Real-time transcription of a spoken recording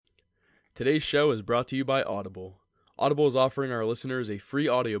Today's show is brought to you by Audible. Audible is offering our listeners a free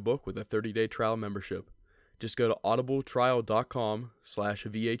audiobook with a 30-day trial membership. Just go to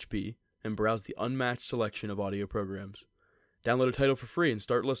audibletrial.com/VHP and browse the unmatched selection of audio programs. Download a title for free and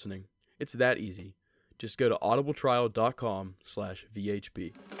start listening. It's that easy. Just go to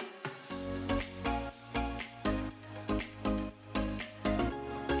audibletrial.com/VHP.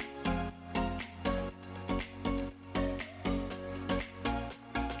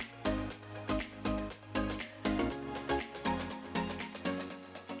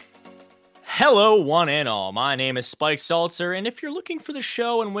 Hello, one and all. My name is Spike Saltzer, and if you're looking for the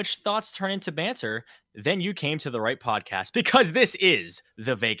show in which thoughts turn into banter, then you came to the right podcast, because this is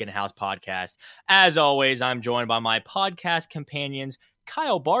the Vacant House Podcast. As always, I'm joined by my podcast companions,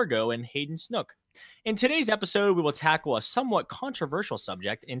 Kyle Bargo and Hayden Snook. In today's episode, we will tackle a somewhat controversial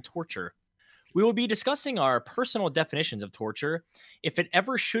subject in torture. We will be discussing our personal definitions of torture, if it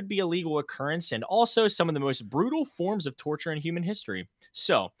ever should be a legal occurrence, and also some of the most brutal forms of torture in human history.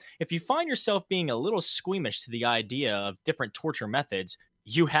 So, if you find yourself being a little squeamish to the idea of different torture methods,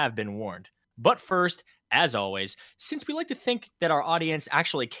 you have been warned. But first, as always, since we like to think that our audience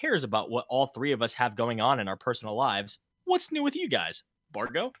actually cares about what all three of us have going on in our personal lives, what's new with you guys?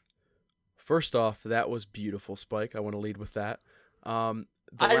 Bargo? First off, that was beautiful, Spike. I want to lead with that.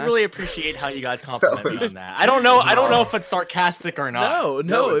 Really appreciate how you guys compliment me on that. I don't know if it's sarcastic or not.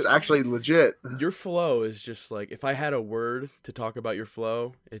 No, it's actually legit. Your flow is just like, if I had a word to talk about your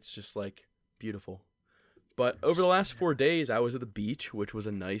flow, it's just like beautiful. But over the last 4 days, I was at the beach, which was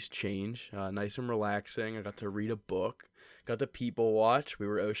a nice change, nice and relaxing. I got to read a book, got to people watch. We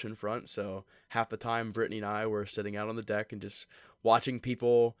were oceanfront, so half the time Brittany and I were sitting out on the deck and just watching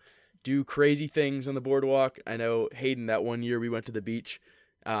people do crazy things on the boardwalk. I know, Hayden, that one year we went to the beach,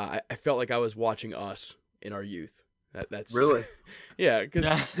 I felt like I was watching us in our youth. That's really, yeah. Because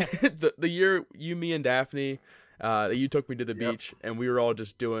the year you, me, and Daphne, you took me to the beach, and we were all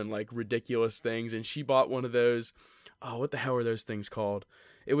just doing like ridiculous things. And she bought one of those. Oh, what the hell are those things called?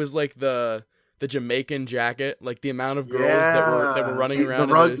 It was like the Jamaican jacket. Like the amount of girls that were running around.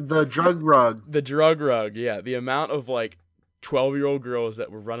 The drug rug. The drug rug. Yeah, the amount of like 12-year-old girls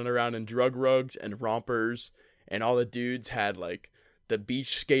that were running around in drug rugs and rompers, and all the dudes had like the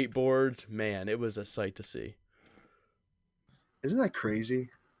beach skateboards. Man, it was a sight to see. Isn't that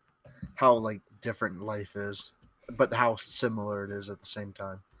crazy? How like different life is, but how similar it is at the same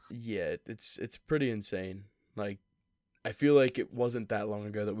time. Yeah, it's pretty insane. Like, I feel like it wasn't that long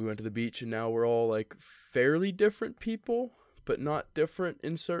ago that we went to the beach, and now we're all like fairly different people, but not different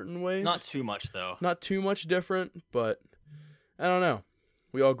in certain ways. Not too much though. Not too much different, but I don't know.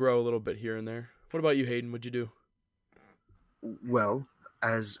 We all grow a little bit here and there. What about you, Hayden? What'd you do? Well,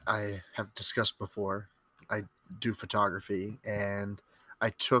 as I have discussed before, I do photography, and I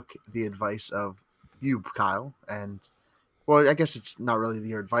took the advice of you, Kyle, and, well, I guess it's not really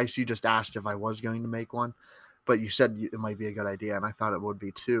your advice. You just asked if I was going to make one, but you said it might be a good idea, and I thought it would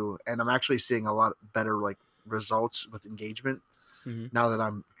be too. And I'm actually seeing a lot better like results with engagement now that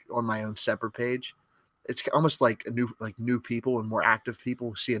I'm on my own separate page. It's almost like new people and more active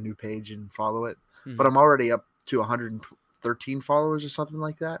people see a new page and follow it. But I'm already up to 113 followers or something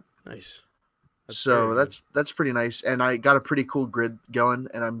like that. Nice. That's pretty nice. And I got a pretty cool grid going,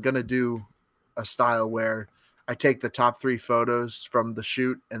 and I'm going to do a style where I take the top 3 photos from the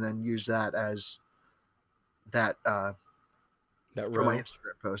shoot and then use that as that for my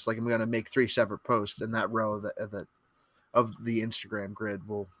Instagram post. Like, I'm going to make 3 separate posts, and that row that of the Instagram grid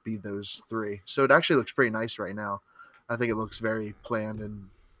will be those 3. So it actually looks pretty nice right now. I think it looks very planned and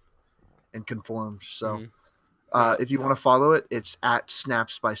conformed. So if you want to follow it, it's at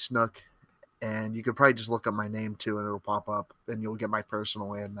Snaps by Snook, and you could probably just look up my name too, and it'll pop up, and you'll get my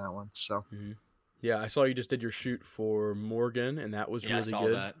personal in that one. So yeah, I saw you just did your shoot for Morgan, and that was really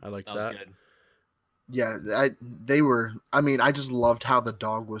good. That. I liked that. Was good. Yeah, I just loved how the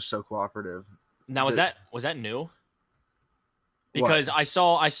dog was so cooperative. Now, was that new? Because what? I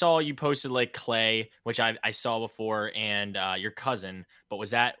saw you posted like Clay, which I saw before, and your cousin. But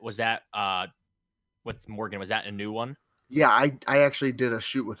was that with Morgan? Was that a new one? Yeah, I actually did a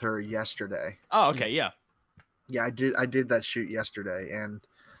shoot with her yesterday. Oh, okay, yeah. Yeah, I did that shoot yesterday, and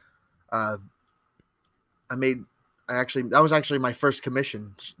that was actually my first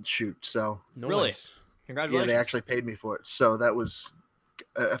commission shoot. So nice. Really, congratulations! Yeah, they actually paid me for it, so that was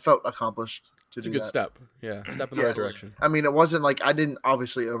I felt accomplished. It's a good step. Yeah, step in the right direction. I mean, it wasn't like I didn't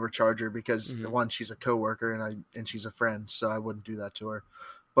obviously overcharge her because one, she's a coworker and she's a friend, so I wouldn't do that to her.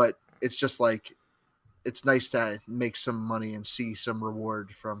 But it's just like, it's nice to make some money and see some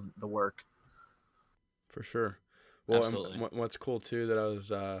reward from the work. For sure. Well, Absolutely. what's cool too that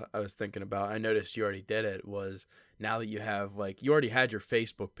I was thinking about, I noticed you already did it, was now that you have like, you already had your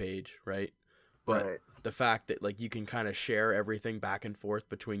Facebook page, right? But Right. the fact that like you can kind of share everything back and forth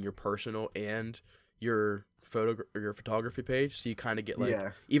between your personal and your your photography page, so you kind of get like,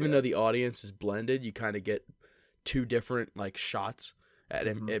 Yeah. even though the audience is blended, you kind of get two different like shots at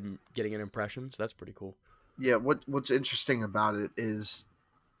getting an impression. So that's pretty cool. Yeah. What's interesting about it is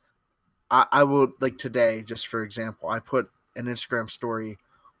I will, like today, just for example, I put an Instagram story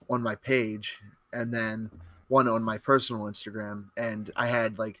on my page and then one on my personal Instagram, and I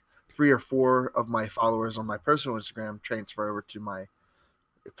had like 3 or 4 of my followers on my personal Instagram transfer over to my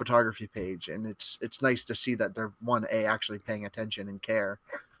photography page, and it's nice to see that they're actually paying attention and care,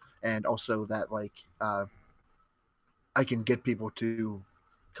 and also that like I can get people to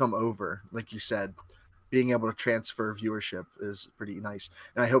come over, like you said. Being able to transfer viewership is pretty nice,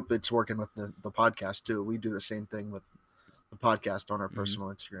 and I hope it's working with the podcast too. We do the same thing with the podcast on our personal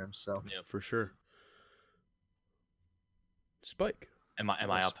Instagram. So Yep. For sure. Spike. Am I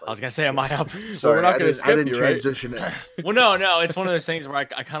Yes, up? Spike. I was gonna say, am I up? Sorry, we're not gonna I skip didn't you, right? transition it. Well, no, it's one of those things where I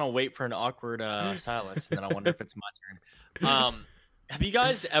kind of wait for an awkward silence, and then I wonder if it's my turn. Have you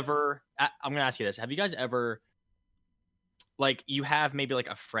guys ever? I'm gonna ask you this: have you guys ever, like, you have maybe like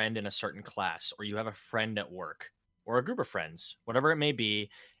a friend in a certain class, or you have a friend at work, or a group of friends, whatever it may be,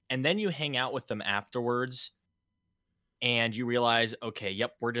 and then you hang out with them afterwards, and you realize, okay,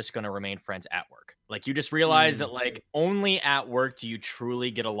 yep, we're just going to remain friends at work. Like, you just realize that like only at work do you truly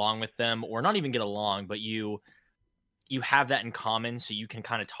get along with them, or not even get along, but you have that in common, so you can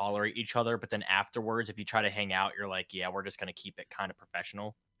kind of tolerate each other. But then afterwards, if you try to hang out, you're like, yeah, we're just going to keep it kind of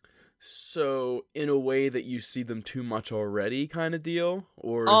professional. So in a way that you see them too much already kind of deal,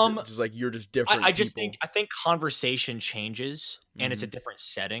 or is it just like you're just different I just people? think conversation changes, and it's a different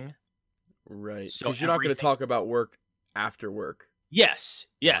setting. Right. So Because you're not going to everything- talk about work after work. Yes.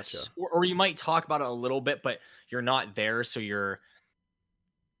 Gotcha. Or you might talk about it a little bit, but you're not there, so your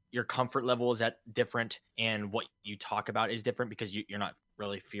comfort level is at different, and what you talk about is different, because you're not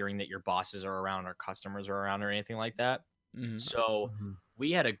really fearing that your bosses are around or customers are around or anything like that. So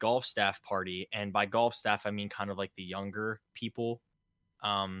we had a golf staff party, and by golf staff I mean kind of like the younger people,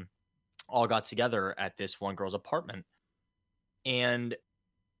 all got together at this one girl's apartment, and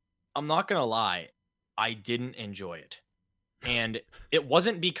I'm not gonna lie, I didn't enjoy it. And it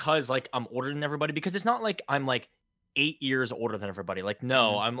wasn't because like I'm older than everybody, because it's not like I'm like 8 years older than everybody. Like,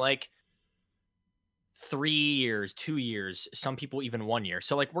 no, I'm like 3 years, 2 years, some people even 1 year.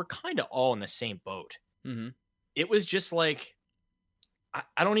 So like we're kind of all in the same boat. It was just like,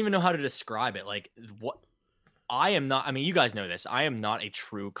 I don't even know how to describe it. Like, what I am not, I mean, you guys know this. I am not a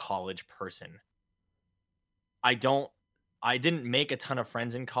true college person. I didn't make a ton of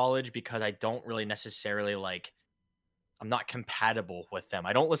friends in college because I don't really necessarily like, I'm not compatible with them.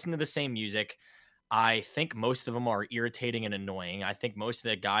 I don't listen to the same music. I think most of them are irritating and annoying. I think most of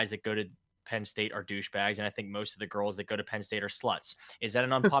the guys that go to Penn State are douchebags, and I think most of the girls that go to Penn State are sluts. Is that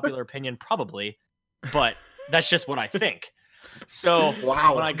an unpopular opinion? Probably, but that's just what I think. So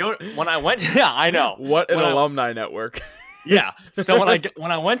Wow. when I went, yeah, I know. What an alumni network. Yeah. So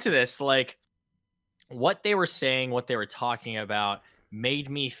when I went to this, like, what they were saying, what they were talking about made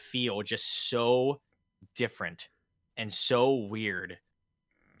me feel just so different and so weird.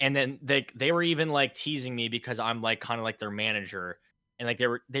 And then they were even like teasing me because I'm like kind of like their manager, and like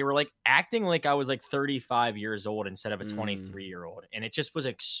they were like acting like I was like 35 years old instead of a 23-year-old, and it just was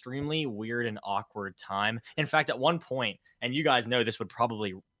extremely weird and awkward time. In fact, at one point, and you guys know this would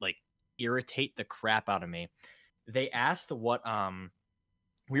probably like irritate the crap out of me, they asked what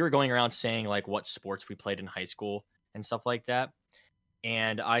we were going around saying like what sports we played in high school and stuff like that,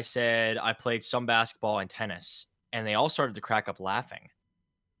 and I said I played some basketball and tennis, and they all started to crack up laughing.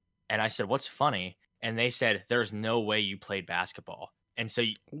 And I said, "What's funny?" And they said, "There's no way you played basketball." And so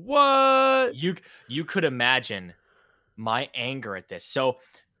What? you could imagine my anger at this. So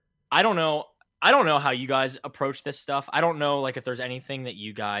I don't know how you guys approach this stuff. I don't know like if there's anything that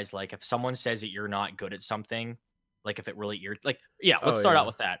you guys like, if someone says that you're not good at something, like if it really like, yeah, let's start out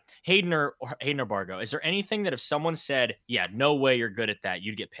with that. Hayden or Bargo, is there anything that if someone said, "Yeah, no way you're good at that,"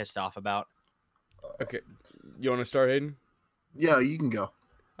 you'd get pissed off about? Okay. You want to start, Hayden? Yeah, you can go.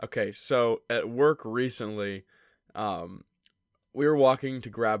 Okay, so at work recently, we were walking to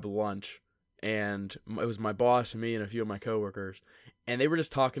grab lunch, and it was my boss and me and a few of my coworkers, and they were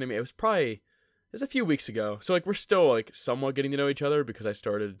just talking to me. It was a few weeks ago, so like we're still like somewhat getting to know each other because I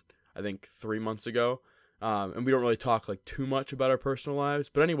started I think 3 months ago, and we don't really talk like too much about our personal lives.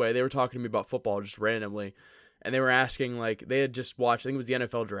 But anyway, they were talking to me about football just randomly, and they were asking like they had just watched, I think it was the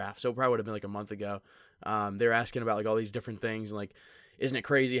NFL draft, so it probably would have been like a month ago. They're asking about like all these different things and like, isn't it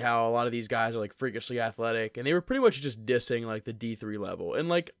crazy how a lot of these guys are like freakishly athletic? And they were pretty much just dissing like the D3 level. And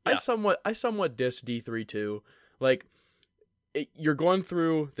like Yeah. I somewhat diss D3 too. Like you're going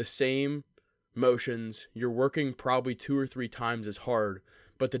through the same motions. You're working probably 2 or 3 times as hard,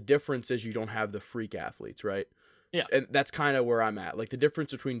 but the difference is you don't have the freak athletes, right? Yeah. And that's kind of where I'm at. Like the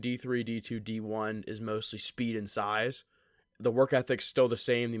difference between D3, D2, D1 is mostly speed and size. The work ethic's still the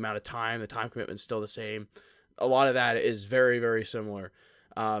same. The amount of time, the time commitment's still the same. A lot of that is very, very similar.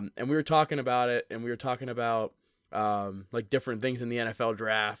 And we were talking about it, and we were talking about like different things in the NFL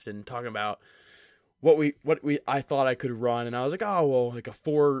draft, and talking about what I thought I could run, and I was like, oh well, like a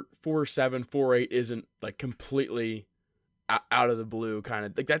 4.7, 4.8 isn't like completely out of the blue kind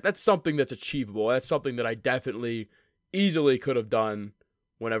of like that's something that's achievable. That's something that I definitely easily could have done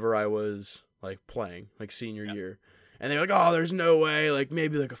whenever I was like playing like senior year. And they're like, oh, there's no way, like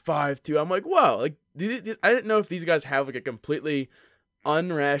maybe like a 5.2. I'm like, whoa, like I didn't know if these guys have like a completely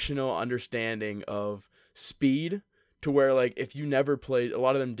unrational understanding of speed to where like if you never played, a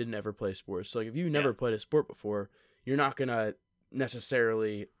lot of them didn't ever play sports. So like if you never played a sport before, you're not gonna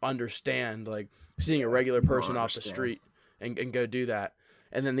necessarily understand like seeing a regular person off the street and go do that.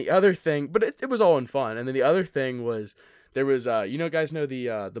 And then the other thing, but it was all in fun. And then the other thing was there was guys know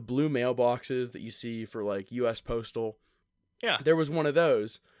the blue mailboxes that you see for like US Postal. Yeah. There was one of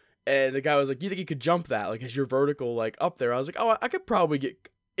those. And the guy was like, you think you could jump that? Like, is your vertical like up there? I was like, oh, I could probably get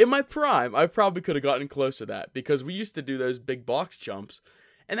in my prime. I probably could have gotten close to that because we used to do those big box jumps.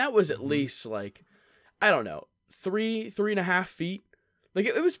 And that was at least like, I don't know, 3.5 feet. Like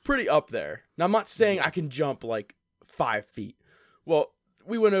it was pretty up there. Now I'm not saying I can jump like 5 feet. Well,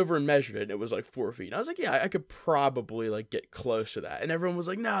 we went over and measured it and it was like 4 feet. And I was like, yeah, I could probably like get close to that. And everyone was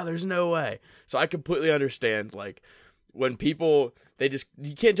like, no, there's no way. So I completely understand like when people,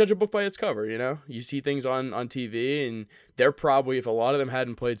 you can't judge a book by its cover, you know? You see things on TV and they're probably, if a lot of them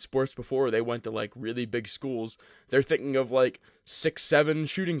hadn't played sports before, they went to like really big schools, they're thinking of like 6'7"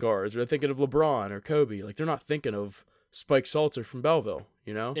 shooting guards, or they're thinking of LeBron or Kobe. Like they're not thinking of Spike Salter from Belleville,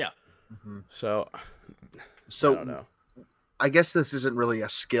 you know? Yeah. Mm-hmm. So I don't know. I guess this isn't really a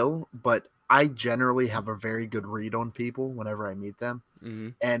skill, but I generally have a very good read on people whenever I meet them. Mm-hmm.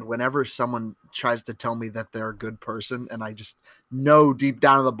 And whenever someone tries to tell me that they're a good person, and I just know deep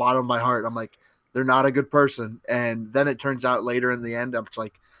down in the bottom of my heart, I'm like, they're not a good person. And then it turns out later in the end, it's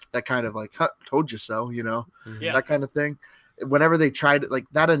like that kind of like, huh, told you so, you know, Yeah. that kind of thing. Whenever they tried like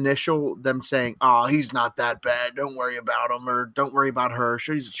that initial, them saying, oh, he's not that bad, don't worry about him, or don't worry about her,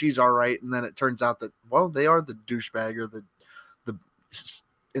 she's all right. And then it turns out that, well, they are the douchebag or the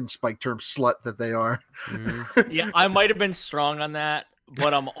in Spike terms slut that they are. Mm-hmm. Yeah, I might have been strong on that,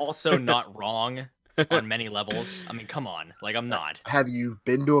 but I'm also not wrong on many levels. I mean, come on, like I'm not. Have you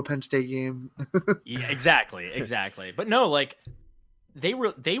been to a Penn State game? Yeah, exactly. But no, like they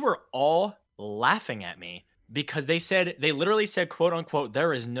were all laughing at me because they literally said, quote unquote,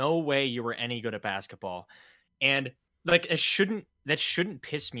 there is no way you were any good at basketball. And like that shouldn't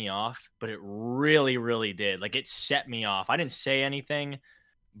piss me off, but it really, really did. Like it set me off. I didn't say anything,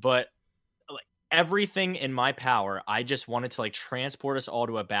 but like everything in my power, I just wanted to like transport us all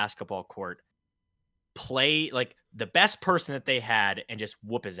to a basketball court, play like the best person that they had, and just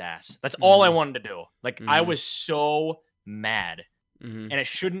whoop his ass. That's all I wanted to do. Like I was so mad. And it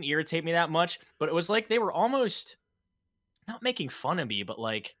shouldn't irritate me that much, but it was like they were almost not making fun of me, but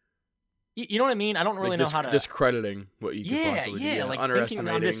like, you know what I mean? I don't really know how to discrediting what you could possibly do. Yeah, like thinking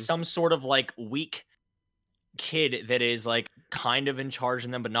I'm just some sort of like weak kid that is like kind of in charge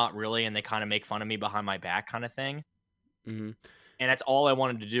in them, but not really, and they kind of make fun of me behind my back, kind of thing. Mm-hmm. And that's all I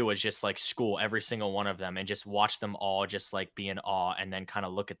wanted to do was just like school every single one of them and just watch them all just like be in awe, and then kind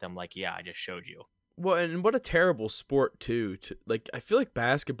of look at them like, yeah, I just showed you. Well, and what a terrible sport too. Like, I feel like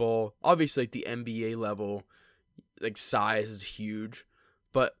basketball, obviously, like the NBA level, like size is huge,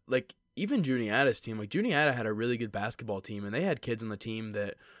 but like even Juniata's team, like Juniata had a really good basketball team, and they had kids on the team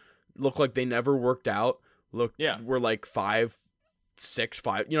that looked like they never worked out. Were like 5'6",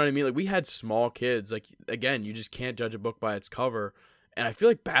 5. You know what I mean? Like we had small kids. Like again, you just can't judge a book by its cover. And I feel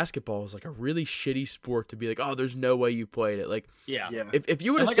like basketball is like a really shitty sport to be like, oh, there's no way you played it. Like, yeah. If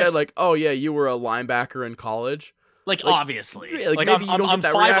you would have said like, oh yeah, you were a linebacker in college. Like obviously, like I'm maybe you don't I'm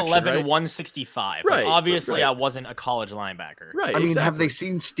get that 5'11", reaction, right? 165. Right, Like, obviously, right. I wasn't a college linebacker. Right. I mean, exactly. have they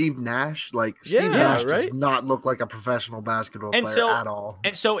seen Steve Nash? Like Yeah, Steve Nash right? does not look like a professional basketball player at all.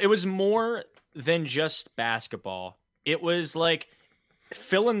 And so it was more than just basketball. It was like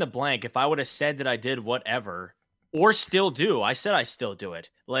fill in the blank. If I would have said that I did whatever, or still do, I said I still do it.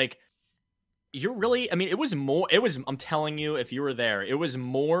 Like you're really, I mean, I'm telling you, if you were there, it was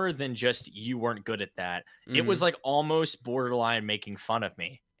more than just you weren't good at that. It was Mm-hmm. like almost borderline making fun of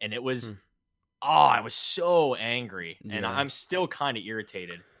me. And it was, Hmm. I was so angry, and Yeah. I'm still kind of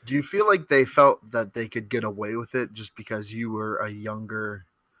irritated. Do you feel like they felt that they could get away with it just because you were a younger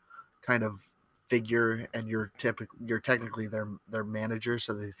kind of figure and you're technically their manager,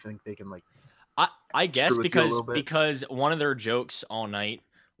 so they think they can like I guess screw with you a little bit? because one of their jokes all night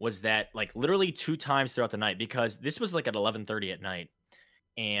was that like literally 2 times throughout the night, because this was like at 11:30 at night,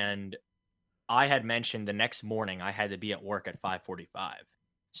 and I had mentioned the next morning I had to be at work at 5:45.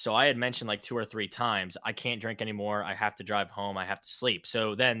 So I had mentioned like 2 or 3 times, I can't drink anymore. I have to drive home. I have to sleep.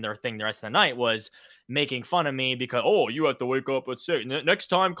 So then their thing the rest of the night was making fun of me because, oh, you have to wake up at 6. Next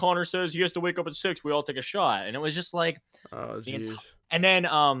time Connor says he has to wake up at 6, we all take a shot. And it was just like Oh, jeez. and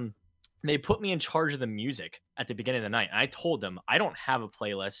then they put me in charge of the music at the beginning of the night. And I told them I don't have a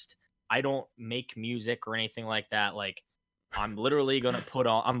playlist. I don't make music or anything like that. Like I'm literally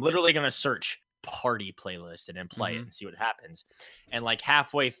gonna search party playlist and then play it Mhm. and see what happens. And like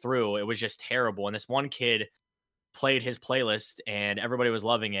halfway through, it was just terrible. And this one kid played his playlist and everybody was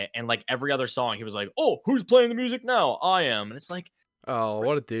loving it. And like every other song, he was like, "Oh, who's playing the music now? I am." And it's like, Oh,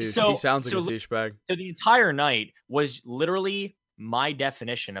 what a douche. He so sounds like so a douchebag. so the entire night was literally my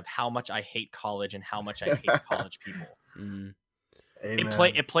definition of how much I hate college and how much I hate college people. Mm.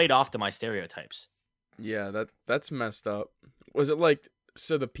 It played off to my stereotypes. Yeah, that's messed up. Was it like,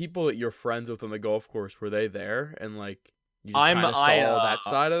 so the people that you're friends with on the golf course, were they there and like you just kind of saw that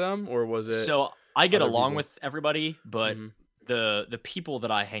side of them, or was it? So I get other along people? with everybody, but Mhm. the people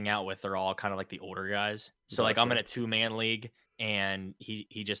that I hang out with are all kind of like the older guys. So like I'm in Gotcha. a 2-man league, and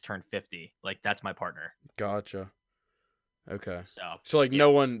he just turned 50. Like that's my partner. Gotcha. Okay. So So like yeah.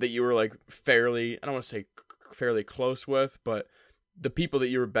 no one that you were like fairly, I don't want to say fairly close with, but the people that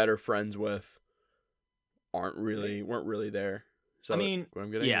you were better friends with weren't really there. So I mean, what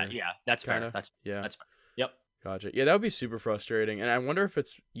I'm getting? yeah, Or that's fair. kinda? Yeah. That's fair. Yep. Gotcha. Yeah, that would be super frustrating. And I wonder if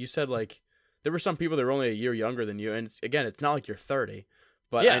it's, you said like there were some people that were only a year younger than you, and again, it's not like you're 30,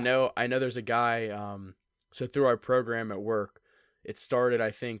 but Yeah. I know there's a guy. So through our program at work, it started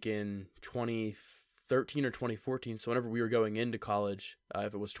I think in 2013 or 2014. So whenever we were going into college,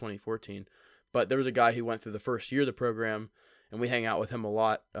 if it was 2014, but there was a guy who went through the first year of the program, and we hang out with him a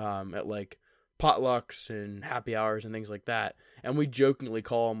lot at like potlucks and happy hours and things like that, and we jokingly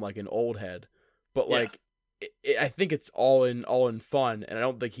call him like an old head, but Yeah. like. I think it's all in fun, and I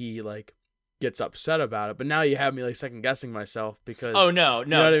don't think he like gets upset about it. But now you have me like second guessing myself because Oh no, you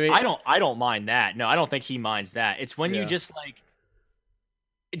know what I mean? I don't mind that. No, I don't think he minds that. It's when you Yeah. just like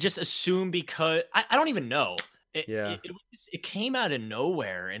just assume because I don't even know. Yeah. It came out of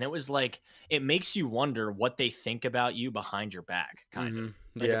nowhere, and it was like it makes you wonder what they think about you behind your back, kind of.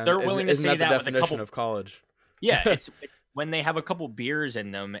 Like Yeah. if they're willing to Isn't say that the that with a definition couple, of college? yeah, it's when they have a couple beers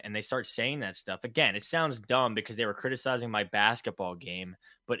in them and they start saying that stuff. Again, it sounds dumb because they were criticizing my basketball game,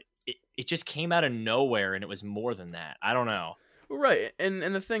 but it just came out of nowhere, and it was more than that. I don't know. Right. And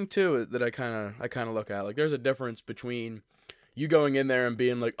the thing too that I kind of look at, like there's a difference between you going in there and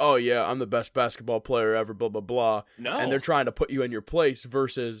being like, "Oh yeah, I'm the best basketball player ever, blah blah blah." No. And they're trying to put you in your place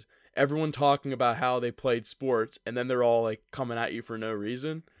versus everyone talking about how they played sports and then they're all like coming at you for no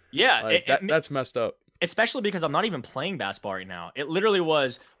reason. Yeah, Like that's messed up. especially because I'm not even playing basketball right now. It literally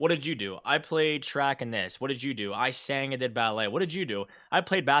was, what did you do? I played track and this. What did you do? I sang and did ballet. What did you do? I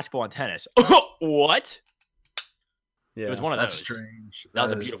played basketball and tennis. What? Yeah. It was one of That's those. strange. That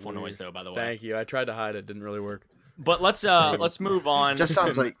was a is beautiful weird. noise, though, by the way. Thank you. I tried to hide it. Didn't really work. But let's move on. Just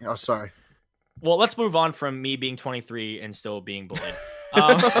sounds like. Oh, sorry. Well, let's move on from me being 23 and still being bullied.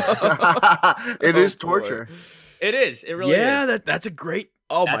 It is boy. torture. It is. It really is. Yeah, that's a great.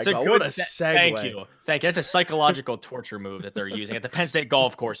 Oh That's my god, good what a segue. Thank you. That's a psychological torture move that they're using at the Penn State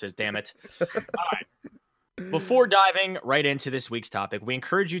golf courses, damn it. All right. Before diving right into this week's topic, we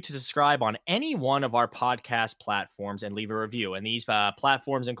encourage you to subscribe on any one of our podcast platforms and leave a review. And these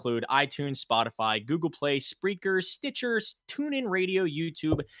platforms include iTunes, Spotify, Google Play, Spreaker, Stitcher, TuneIn Radio,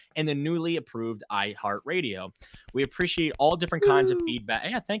 YouTube, and the newly approved iHeartRadio. We appreciate all different kinds of feedback.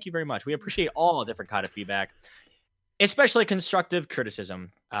 Yeah, thank you very much. We appreciate all different kinds of feedback, especially constructive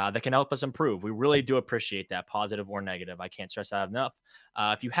criticism that can help us improve. We really do appreciate that, positive or negative. I can't stress that enough.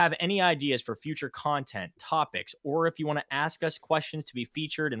 If you have any ideas for future content, topics, or if you want to ask us questions to be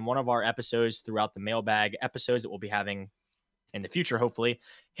featured in one of our episodes throughout the mailbag episodes that we'll be having in the future, hopefully,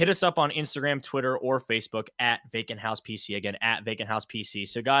 hit us up on Instagram, Twitter, or Facebook at Vacant House PC. Again, at Vacant House PC.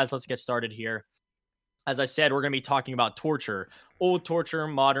 So, guys, let's get started here. As I said, we're going to be talking about torture, old torture,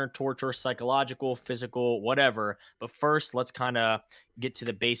 modern torture, psychological, physical, whatever. But first, let's kind of get to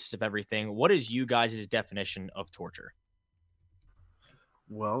the basis of everything. What is you guys' definition of torture?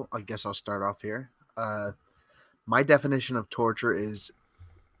 Well, I guess I'll start off here. My definition of torture is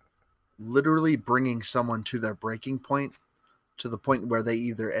literally bringing someone to their breaking point, to the point where they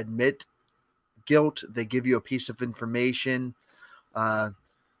either admit guilt, they give you a piece of information, uh,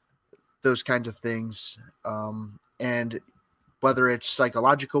 those kinds of things. And whether it's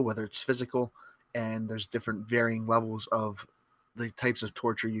psychological, whether it's physical, and there's different varying levels of the types of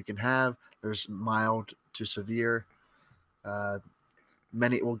torture you can have. There's mild to severe. Uh,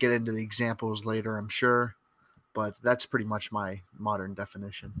 Many, we'll get into the examples later, I'm sure, but that's pretty much my modern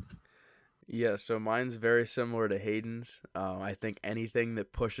definition. Yeah, so mine's very similar to Hayden's. I think anything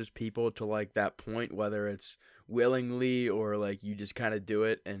that pushes people to like that point, whether it's willingly or like you just kind of do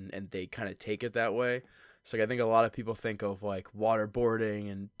it and they kind of take it that way. So like, I think a lot of people think of like waterboarding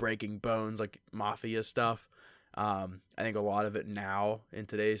and breaking bones, like mafia stuff. I think a lot of it now in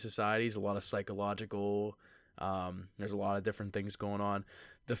today's society is a lot of psychological. There's a lot of different things going on.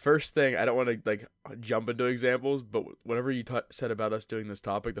 The first thing, I don't want to like jump into examples, but whatever you said about us doing this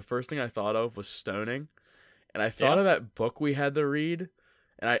topic, the first thing I thought of was stoning, and I thought of that book we had to read,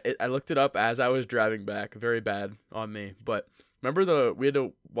 and I looked it up as I was driving back. Very bad on me, but remember we had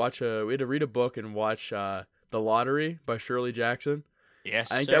to read a book and watch The Lottery by Shirley Jackson.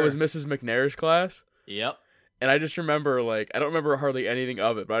 Yes, I think sir. that was Mrs. McNair's class. Yep. And I just remember like I don't remember hardly anything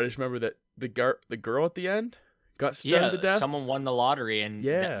of it, but I just remember that the girl at the end got stoned to death. Someone won the lottery, and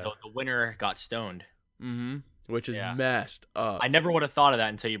Yeah. the winner got stoned. Mm-hmm. Which is messed up. I never would have thought of that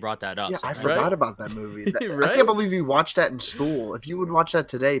until you brought that up. Yeah, so I thank you. forgot about that movie. Right? I can't believe you watched that in school. If you would watch that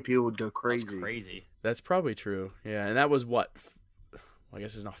today, people would go That's crazy. crazy. That's probably true. Yeah, and that was what? Well, I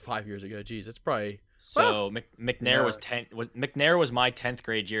guess it's not 5 years ago. Jeez, it's probably. So McNair was Yeah. McNair was my 10th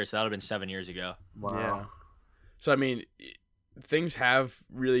grade year, so that would have been 7 years ago. Wow. Yeah. So I mean, things have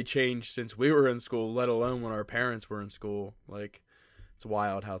really changed since we were in school, let alone when our parents were in school. Like, it's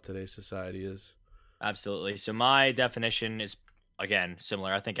wild how today's society is. Absolutely. So my definition is, again,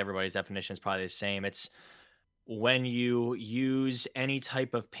 similar. I think everybody's definition is probably the same. It's when you use any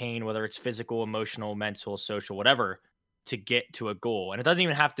type of pain, whether it's physical, emotional, mental, social, whatever, to get to a goal. And it doesn't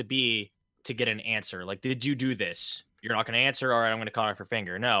even have to be to get an answer. Like, did you do this? You're not going to answer. All right, I'm going to cut off your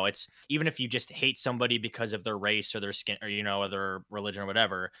finger. No, it's even if you just hate somebody because of their race or their skin or, or their religion or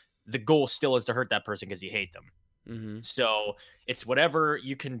whatever, the goal still is to hurt that person because you hate them. Mm-hmm. So it's whatever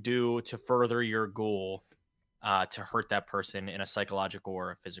you can do to further your goal, to hurt that person in a psychological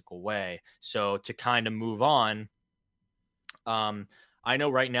or a physical way. So to kind of move on, I know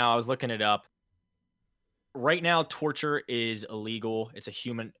right now I was looking it up. Right now, torture is illegal. It's a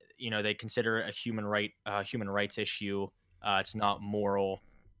human, they consider it a human rights issue. It's not moral.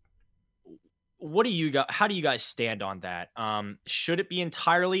 What do you got? How do you guys stand on that? Should it be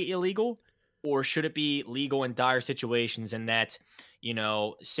entirely illegal? Or should it be legal in dire situations in that,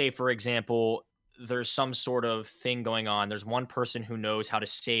 say, for example, there's some sort of thing going on. There's one person who knows how to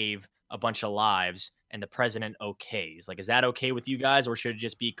save a bunch of lives and the president okays. Like, is that okay with you guys or should it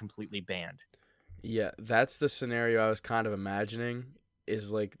just be completely banned? Yeah, that's the scenario I was kind of imagining.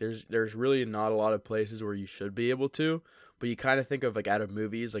 Is like there's really not a lot of places where you should be able to, but you kind of think of like out of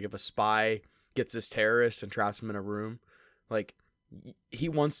movies, like if a spy gets this terrorist and traps him in a room, like he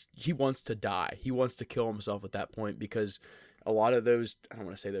wants to die. He wants to kill himself at that point because a lot of those, I don't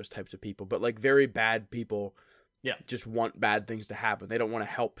want to say those types of people, but like very bad people just want bad things to happen. They don't want to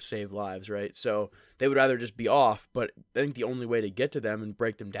help save lives, right? So they would rather just be off, but I think the only way to get to them and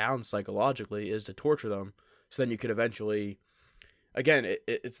break them down psychologically is to torture them. So then you could eventually, again,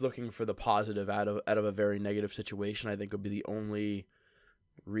 it's looking for the positive out of a very negative situation. I think would be the only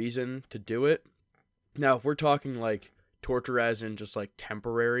reason to do it. Now, if we're talking like torture as in just like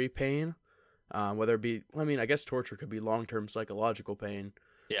temporary pain, whether it be, I mean, I guess torture could be long-term psychological pain.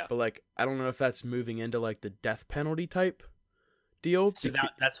 Yeah. But like, I don't know if that's moving into like the death penalty type deal. So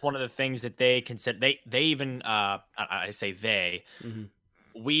that's one of the things that they consider. They even, I say they,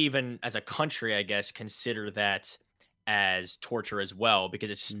 we even as a country, I guess, consider that as torture as well,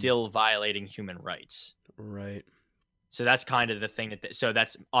 because it's still violating human rights. Right. So that's kind of the thing so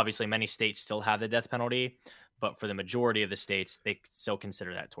that's obviously many states still have the death penalty, but for the majority of the states, they still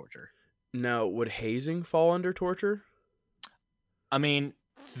consider that torture. Now, would hazing fall under torture? I mean,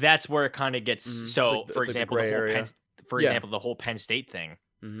 that's where it kind of gets. So, for example, the whole Penn State thing.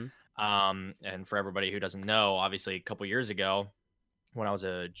 And for everybody who doesn't know, obviously, a couple years ago, when I was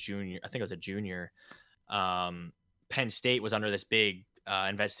a junior, Penn State was under this big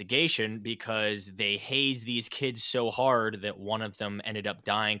investigation because they hazed these kids so hard that one of them ended up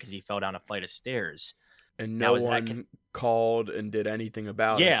dying because he fell down a flight of stairs. And Now, no is that one called and did anything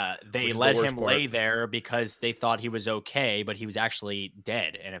about it, yeah, they which is the let worst him part. lay there because they thought he was okay, but he was actually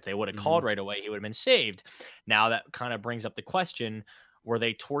dead. And if they would have called right away, he would have been saved. Now that kind of brings up the question, were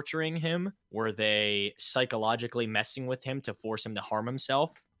they torturing him? Were they psychologically messing with him to force him to harm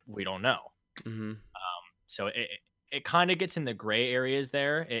himself? We don't know. Mm-hmm. So it kind of gets in the gray areas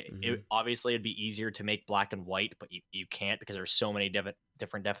there. Mm-hmm. Obviously it'd be easier to make black and white, but you can't because there's so many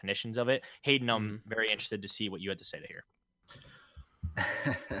different definitions of it. Hayden, I'm very interested to see what you had to say to here.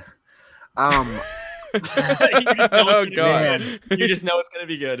 You just know Oh it's God! gonna be good. You just know it's gonna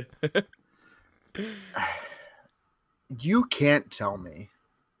be good. You can't tell me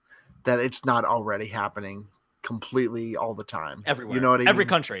that it's not already happening completely all the time. Everywhere. You know what I mean? Every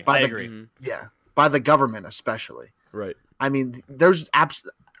country. I agree. Yeah, by the government especially. Right. I mean, there's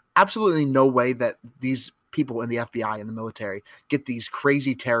absolutely no way that these people in the FBI and the military get these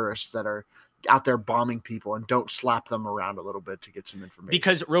crazy terrorists that are out there bombing people and don't slap them around a little bit to get some information.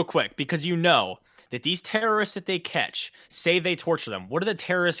 Because real quick, because you know that these terrorists that they catch, say they torture them. What are the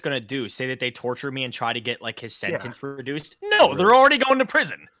terrorists going to do? Say that they torture me and try to get like his sentence reduced? No, they're already going to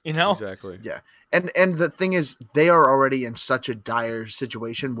prison, you know? Exactly. Yeah. And the thing is, they are already in such a dire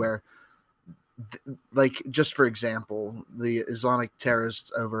situation where, like, just for example, the Islamic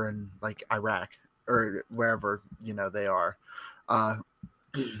terrorists over in like Iraq or wherever, you know, they are,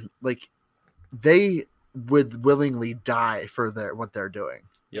 like, they would willingly die for what they're doing.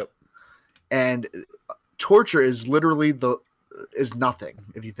 Yep. And torture is literally is nothing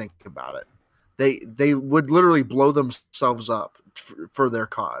if you think about it. They would literally blow themselves up for their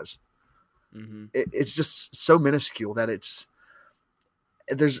cause. Mm-hmm. It's just so minuscule that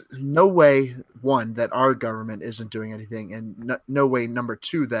there's no way, one, that our government isn't doing anything, and no way, number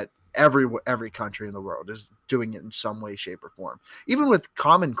two, that every country in the world is doing it in some way, shape, or form. Even with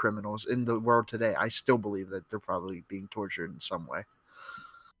common criminals in the world today, I still believe that they're probably being tortured in some way.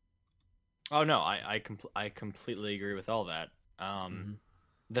 Oh no, I completely agree with all that. Mm-hmm.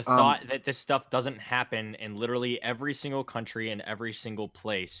 The thought that this stuff doesn't happen in literally every single country and every single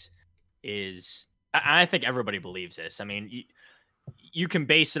place is, I think everybody believes this. I mean, you can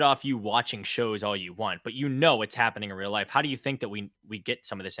base it off you watching shows all you want, but you know it's happening in real life. How do you think that we get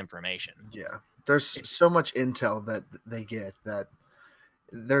some of this information? Yeah, there's so much intel that they get that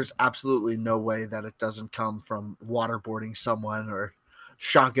there's absolutely no way that it doesn't come from waterboarding someone or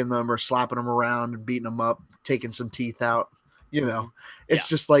shocking them or slapping them around and beating them up, taking some teeth out. You know, it's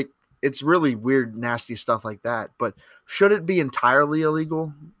just like, it's really weird, nasty stuff like that. But should it be entirely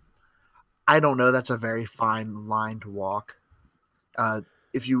illegal? I don't know. That's a very fine line to walk.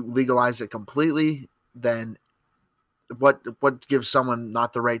 If you legalize it completely, then what gives someone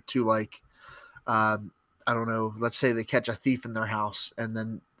not the right to, like, I don't know, let's say they catch a thief in their house, and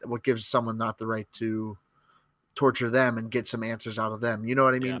then what gives someone not the right to torture them and get some answers out of them? You know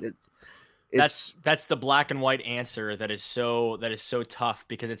what I mean? Yeah. That's the black and white answer that is so tough,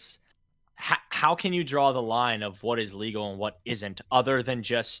 because it's how can you draw the line of what is legal and what isn't, other than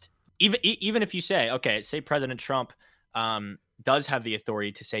just even if you say, okay, say President Trump does have the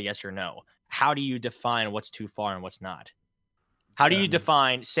authority to say yes or no. How do you define what's too far and what's not? How do you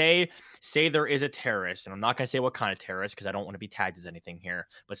define, say there is a terrorist, and I'm not going to say what kind of terrorist because I don't want to be tagged as anything here,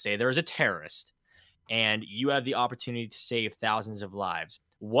 but say there is a terrorist and you have the opportunity to save thousands of lives.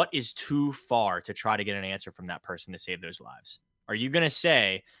 What is too far to try to get an answer from that person to save those lives? Are you going to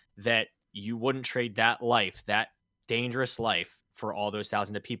say that you wouldn't trade that life, that dangerous life, for all those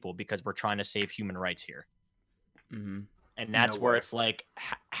thousands of people because we're trying to save human rights here? Mm-hmm. And that's where it's like,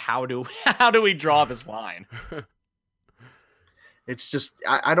 how do we draw this line? It's just,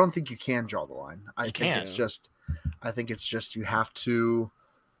 I don't think you can draw the line. I think it's just you have to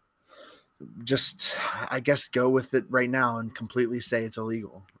just, I guess, go with it right now and completely say it's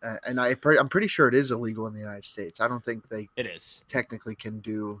illegal. And I'm pretty sure it is illegal in the United States. I don't think it is technically can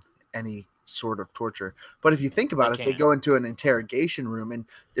do any sort of torture. But if you think about it, they go into an interrogation room, and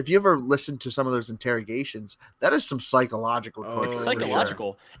if you ever listen to some of those interrogations, that is some psychological torture. It's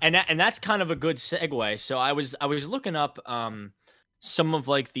psychological. Sure. And that's kind of a good segue. So I was looking up some of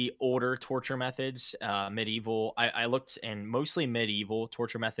like the older torture methods, medieval. I looked, and mostly medieval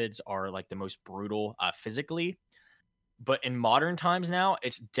torture methods are like the most brutal physically. But in modern times now,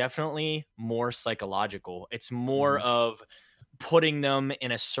 it's definitely more psychological. It's more of putting them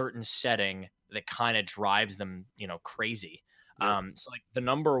in a certain setting that kind of drives them, crazy. So like the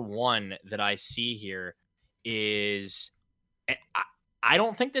number one that I see here is, I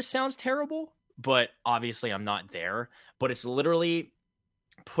don't think this sounds terrible, but obviously I'm not there, but it's literally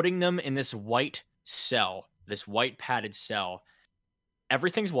putting them in this white cell, this white padded cell.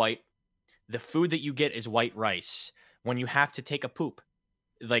 Everything's white. The food that you get is white rice. When you have to take a poop,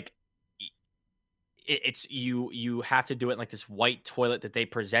 like it's you have to do it in like this white toilet that they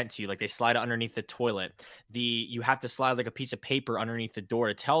present to you, like they slide it underneath the toilet. You have to slide like a piece of paper underneath the door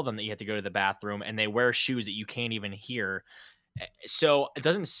to tell them that you have to go to the bathroom, and they wear shoes that you can't even hear. So it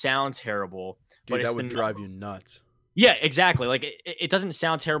doesn't sound terrible, but Dude, it's that would drive you nuts. yeah, exactly. Like it doesn't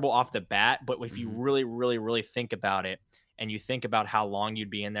sound terrible off the bat, but if you Mhm. really, really, really think about it, and you think about how long you'd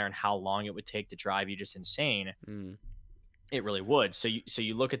be in there and how long it would take to drive you just insane, Mm. it really would. So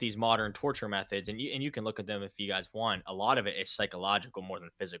you look at these modern torture methods, and you can look at them if you guys want. A lot of it is psychological more than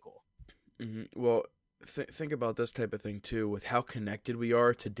physical. Well, think about this type of thing too, with how connected we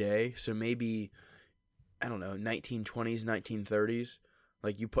are today. So maybe, I don't know, 1920s, 1930s.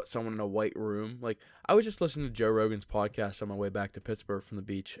 Like, you put someone in a white room. Like, I was just listening to Joe Rogan's podcast on my way back to Pittsburgh from the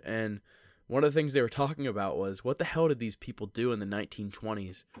beach, and one of the things they were talking about was, what the hell did these people do in the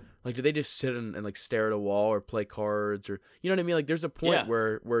 1920s? Like, did they just sit and like stare at a wall or play cards, or you know what I mean? Like, there's a point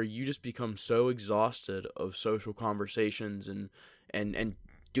Yeah. where you just become so exhausted of social conversations and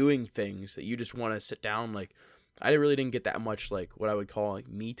doing things that you just want to sit down. Like, I really didn't get that much like what I would call like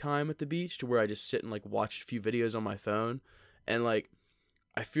me time at the beach, to where I just sit and like watch a few videos on my phone, and like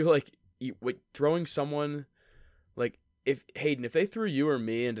I feel like throwing someone, like, if Hayden, if they threw you or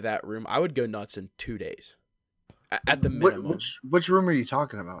me into that room, I would go nuts in 2 days at the minimum. Which room are you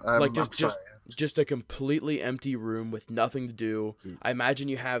talking about? Like, I'm sorry. just a completely empty room with nothing to do. I imagine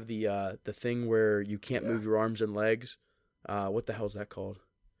you have the thing where you can't move your arms and legs. What the hell's that called?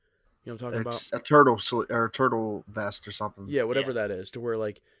 You know what I'm talking about? It's a turtle vest or something. Yeah, whatever that is, to where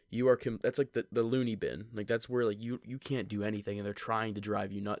like you are that's like the loony bin. Like, that's where like you can't do anything, and they're trying to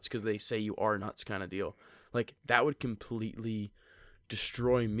drive you nuts because they say you are nuts, kind of deal. Like, that would completely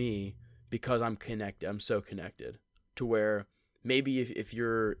destroy me, because I'm connected. I'm so connected, to where maybe if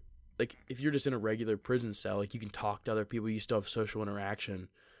you're like, if you're just in a regular prison cell, like, you can talk to other people, you still have social interaction.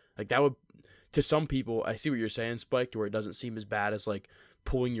 Like, that would, to some people, I see what you're saying, Spike, to where it doesn't seem as bad as like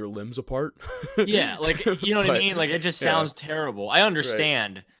pulling your limbs apart. Yeah, like, you know what I mean? Like, it just sounds terrible. I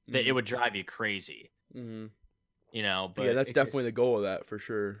understand that it would drive you crazy, Mm-hmm. you know, Yeah, but that's definitely the goal of that, for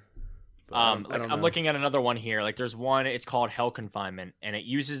sure. But I don't I'm know. looking at another one here. Like, there's one, it's called Hell Confinement, and it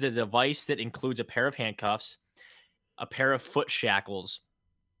uses a device that includes a pair of handcuffs, a pair of foot shackles,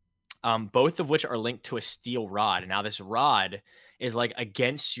 both of which are linked to a steel rod. And now this rod is like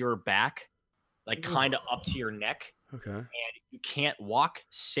against your back, like kind of up to your neck. Okay. And you can't walk,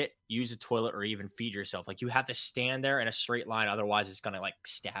 sit, use a toilet, or even feed yourself. Like, you have to stand there in a straight line, otherwise it's gonna like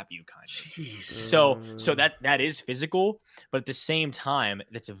stab you, kind of. Jeez. So that is physical, but at the same time,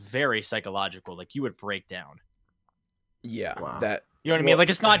 that's very psychological. Like, you would break down. Yeah. Wow. That. You know what I mean? Like,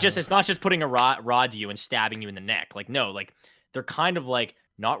 it's not just putting a rod to you and stabbing you in the neck. Like, no, like, they're kind of like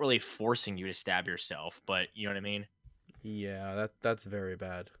not really forcing you to stab yourself, but you know what I mean? Yeah, that's very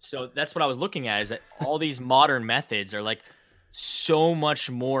bad. So that's what I was looking at, is that all these modern methods are like so much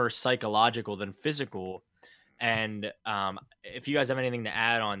more psychological than physical. And if you guys have anything to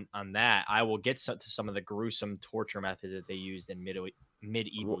add on that, I will get to some of the gruesome torture methods that they used in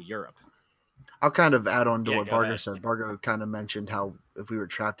medieval Europe. I'll kind of add on to what go Bargo ahead. said. Bargo kind of mentioned how if we were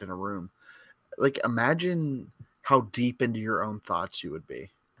trapped in a room, like, imagine how deep into your own thoughts you would be.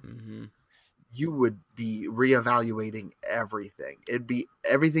 Mm-hmm. You would be reevaluating everything. It'd be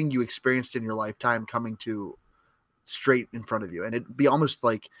everything you experienced in your lifetime coming to straight in front of you, and it'd be almost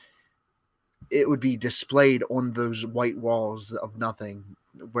like it would be displayed on those white walls of nothing,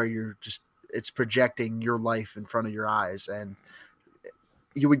 where it's projecting your life in front of your eyes, and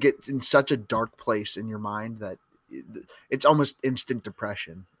you would get in such a dark place in your mind that it's almost instant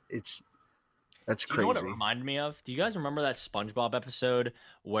depression. That's Do you know what it crazy. reminded me of? Do you guys remember that SpongeBob episode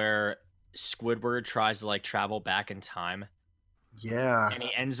where Squidward tries to like travel back in time? Yeah. And he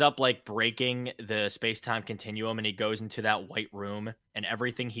ends up like breaking the space-time continuum, and he goes into that white room, and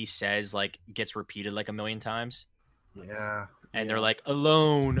everything he says like gets repeated like a million times. Yeah. And they're like,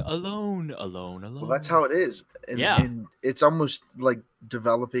 alone, alone, alone, alone. Well, that's how it is. And it's almost like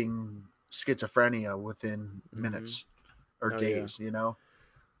developing schizophrenia within minutes or days, you know?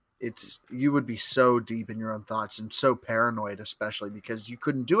 You would be so deep in your own thoughts and so paranoid, especially because you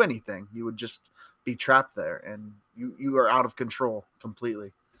couldn't do anything. You would just be trapped there, and you are out of control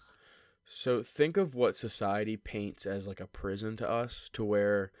completely. So think of what society paints as like a prison to us, to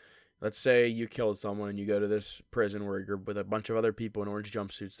where, let's say you killed someone and you go to this prison where you're with a bunch of other people in orange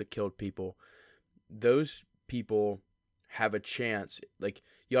jumpsuits that killed people. Those people have a chance. Like,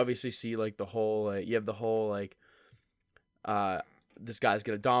 you obviously see like the whole, you have the whole like this guy's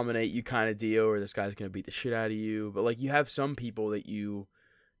gonna dominate you kind of deal, or this guy's gonna beat the shit out of you. But like you have some people that you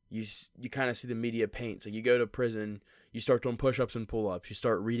kind of see the media paints. Like you go to prison, you start doing push-ups and pull-ups, you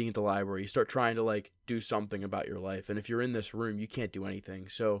start reading at the library, you start trying to like do something about your life. And if you're in this room, you can't do anything.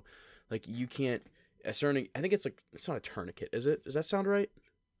 So like you can't I think it's like, it's not a tourniquet, is it? Does that sound right?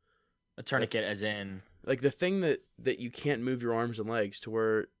 A tourniquet as in like the thing that you can't move your arms and legs to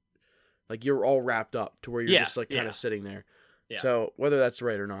where like you're all wrapped up to where you're just like kind of sitting there. Yeah. So whether that's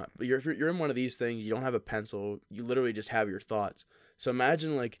right or not, but if you're in one of these things, you don't have a pencil, you literally just have your thoughts. So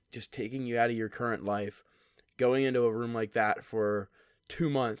imagine like just taking you out of your current life, going into a room like that for 2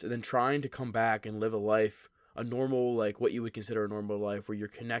 months, and then trying to come back and live a normal, like what you would consider a normal life, where you're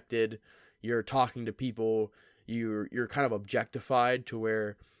connected, you're talking to people, you're kind of objectified to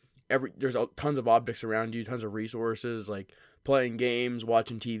where there's tons of objects around you, tons of resources, like playing games,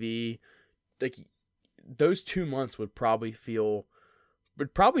 watching TV. Like those 2 months would probably feel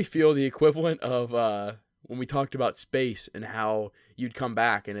the equivalent of when we talked about space and how you'd come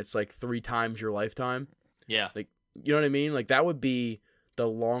back and it's like 3 times your lifetime. Yeah. Like, you know what I mean? Like that would be the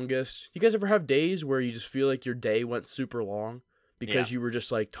longest. You guys ever have days where you just feel like your day went super long because you were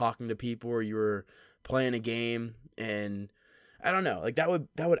just like talking to people or you were playing a game? And I don't know, like that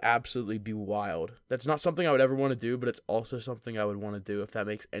would absolutely be wild. That's not something I would ever want to do, but it's also something I would want to do, if that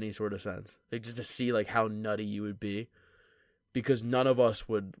makes any sort of sense. Like just to see like how nutty you would be, because none of us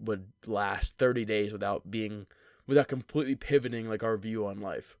would last 30 days without completely pivoting like our view on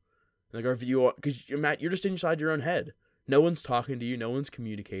life, like our view, because you're just inside your own head. No one's talking to you, no one's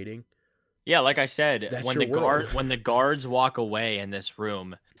communicating. Yeah, like I said, That's when the guards walk away in this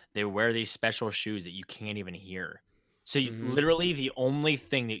room, they wear these special shoes that you can't even hear. So literally the only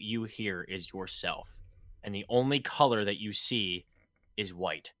thing that you hear is yourself. And the only color that you see is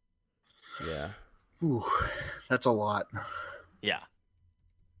white. Yeah. Ooh, that's a lot. Yeah.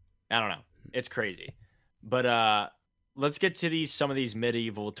 I don't know. It's crazy. But let's get to some of these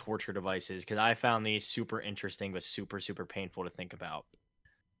medieval torture devices, because I found these super interesting but super, super painful to think about.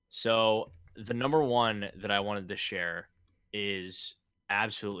 So the number one that I wanted to share is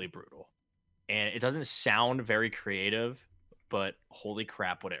absolutely brutal. And it doesn't sound very creative, but holy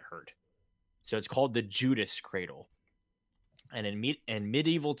crap, would it hurt. So it's called the Judas Cradle. And in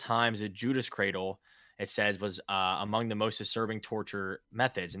medieval times, the Judas Cradle, it says, was among the most disturbing torture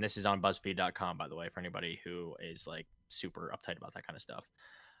methods. And this is on BuzzFeed.com, by the way, for anybody who is like super uptight about that kind of stuff.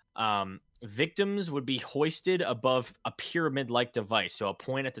 Victims would be hoisted above a pyramid-like device, so a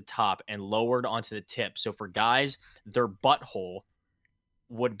point at the top, and lowered onto the tip. So for guys, their butthole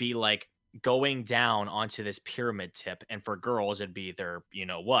would be like going down onto this pyramid tip, and for girls it'd be their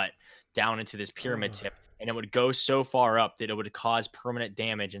down into this pyramid tip, and it would go so far up that it would cause permanent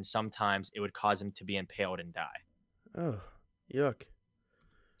damage, and sometimes it would cause them to be impaled and die. Oh, yuck.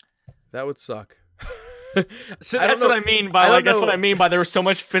 That would suck. So that's what I mean by there was so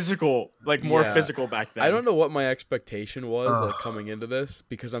much physical, like more physical back then. I don't know what my expectation was like coming into this,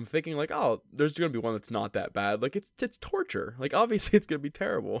 because I'm thinking like, oh, there's gonna be one that's not that bad. Like it's torture. Like obviously it's gonna be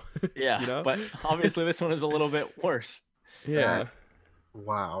terrible. Yeah, but obviously this one is a little bit worse. Yeah.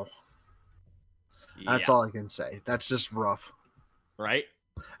 Wow. That's all I can say. That's just rough. Right?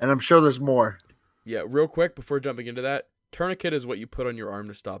 And I'm sure there's more. Yeah, real quick before jumping into that, tourniquet is what you put on your arm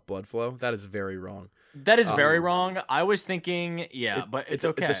to stop blood flow. That is very wrong. That is very wrong. I was thinking, but it's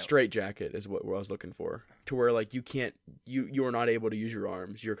okay. It's a straitjacket is what I was looking for. To where like you are not able to use your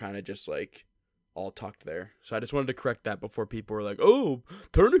arms. You're kind of just like all tucked there. So I just wanted to correct that before people were like, "Oh,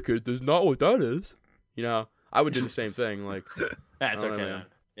 tourniquet is not what that is." I would do the same thing. Like that's okay. Know,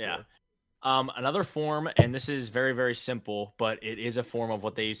 yeah. Another form, and this is very, very simple, but it is a form of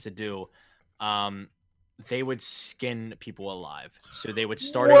what they used to do. They would skin people alive. So they would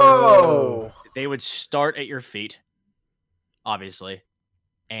start at your feet, obviously,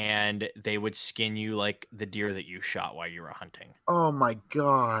 and they would skin you like the deer that you shot while you were hunting. Oh my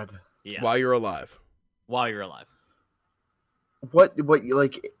god. Yeah. While you're alive. While you're alive. What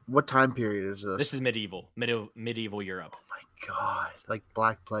time period is this? This is medieval Europe. Oh my god. Like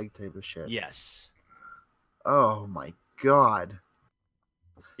Black Plague type of shit. Yes. Oh my god.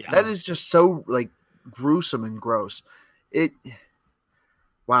 Yeah. That is just so like gruesome and gross.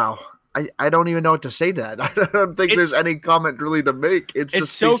 Wow. I don't even know what to say to that. I don't think there's any comment really to make. It's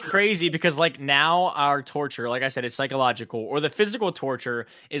just so crazy because like now our torture, like I said, is psychological, or the physical torture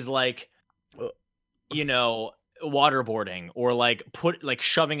is like, waterboarding, or like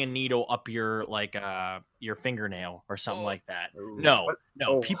shoving a needle up your your fingernail or something like that. No,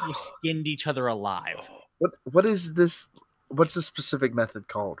 people skinned each other alive. What is this? What's the specific method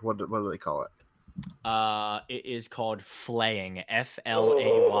called? What do they call it? It is called flaying.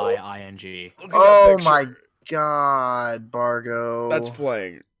 FLAYING. Look at that Oh picture. my God, Bargo. That's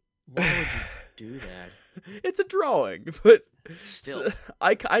flaying. Why would you do that? It's a drawing, but Still.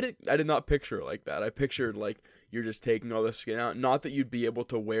 I did not picture it like that. I pictured like you're just taking all the skin out. Not that you'd be able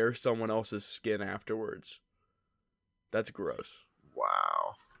to wear someone else's skin afterwards. That's gross.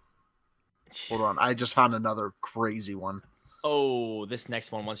 Wow. Hold on. I just found another crazy one. Oh, this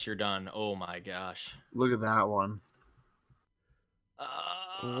next one, once you're done. Oh my gosh. Look at that one.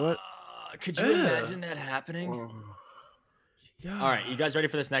 What? Could you imagine that happening? Oh, Yeah. All right, you guys ready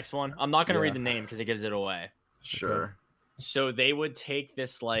for this next one? I'm not going to Yeah. read the name because it gives it away. sure. So they would take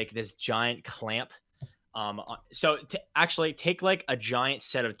this this giant clamp. So to actually take like a giant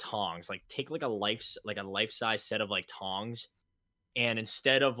set of tongs, like take like a life-size set of like tongs, and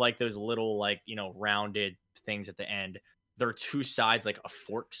instead of like those little like rounded things at the end, they're two sides like a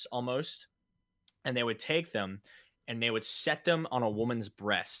forks almost, and they would take them and they would set them on a woman's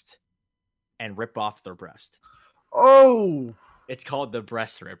breast and rip off their breast. Oh, It's called the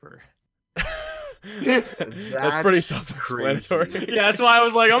breast ripper. That's pretty self-explanatory. crazy. Yeah, that's why I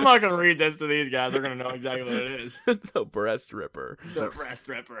was like, I'm not gonna read this to these guys. They're gonna know exactly what it is. The breast ripper. The breast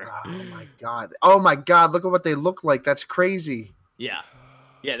ripper. Oh my God. Oh my God. Look at what they look like. That's crazy. Yeah,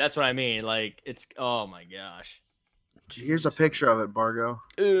 that's what I mean. Like, it's oh my gosh. Here's a picture of it, Bargo.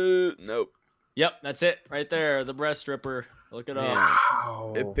 Nope. Yep, that's it right there. The breast ripper. Look it up.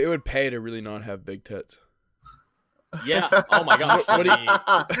 Wow. It would pay to really not have big tits. Yeah. Oh my gosh. What do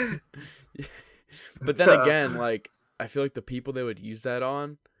I mean, But then again, like, I feel like the people they would use that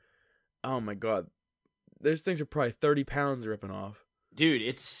on, oh my God, those things are probably 30 pounds ripping off. dude,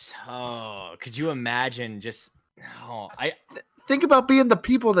 it's could you imagine just Think about being the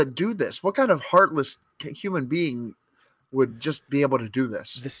people that do this. What kind of heartless human being would just be able to do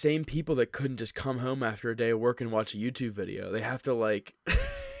this? The same people that couldn't just come home after a day of work and watch a YouTube video. They have to like,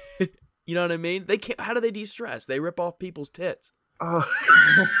 you know what I mean? They can't. How do they de-stress? They rip off people's tits. I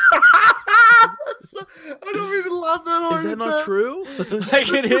don't mean to laugh that hard. Is that not true?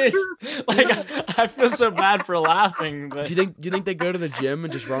 like it is. Like I feel so bad for laughing, but Do you think they go to the gym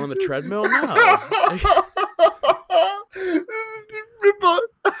and just run on the treadmill? No.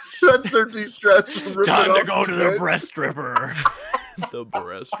 That's their de-stress. time to go to the breast ripper. The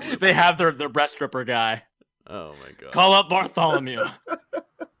breast. They have their breast ripper guy. Oh my God. Call up Bartholomew.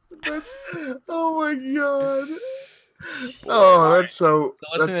 Oh my God. Oh, that's so. So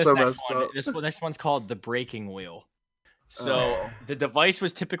listen to That's this so next messed one. up. This next one's called the breaking wheel. So Oh. the device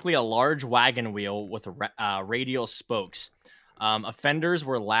was typically a large wagon wheel with radial spokes. Offenders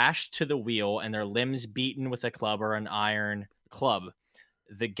were lashed to the wheel and their limbs beaten with a club or an iron club.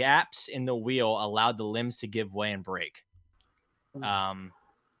 The gaps in the wheel allowed the limbs to give way and break.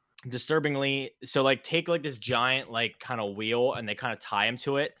 Disturbingly, so like take like this giant like kind of wheel and they kind of tie him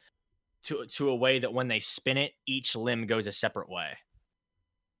to it to a way that when they spin it, each limb goes a separate way.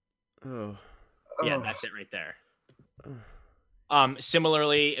 Oh. Yeah, Oh. that's it right there.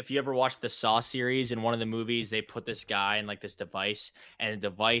 Similarly, if you ever watched the Saw series, in one of the movies, they put this guy in like this device, and the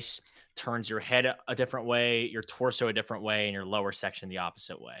device turns your head a different way, your torso a different way, and your lower section the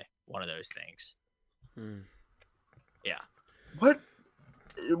opposite way. One of those things. Yeah. What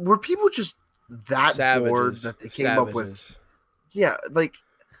were people just that bored Savages. that they came up with? Savages. Yeah, like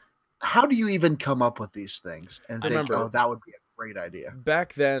how do you even come up with these things and I think, remember- oh, that would be a great idea?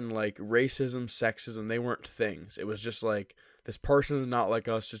 Back then, like racism, sexism, they weren't things. It was just like this person's not like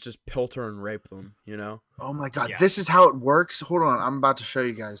us. It's just pilter and rape them. You know. Oh my God, Yeah. this is how it works. Hold on, I'm about to show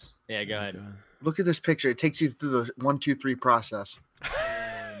you guys. Yeah, go Oh my ahead. God. Look at this picture. It takes you through the 1, 2, 3 process.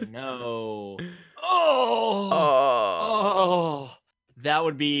 No. Oh. Oh, that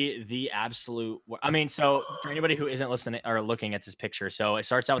would be the absolute. I mean, so for anybody who isn't listening or looking at this picture, so it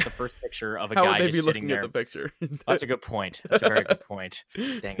starts out with the first picture of a How guy would they just be sitting looking there. at the picture? That's a good point. That's a very good point.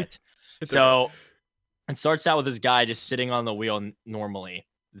 Dang it. It's So it starts out with this guy just sitting on the wheel normally.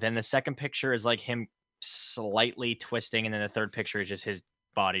 Then the second picture is like him slightly twisting, and then the third picture is just his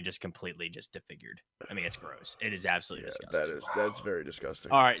body just completely just disfigured. I mean, it's gross. It is absolutely disgusting. that's very disgusting.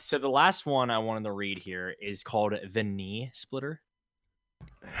 All right, so the last one I wanted to read here is called the knee splitter.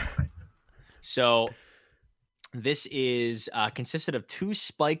 So this is consisted of 2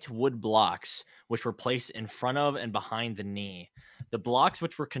 spiked wood blocks, which were placed in front of and behind the knee. The blocks,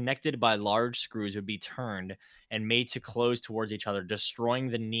 which were connected by large screws, would be turned and made to close towards each other, destroying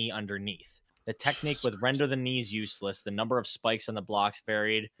the knee underneath. The technique would render the knees useless. The number of spikes on the blocks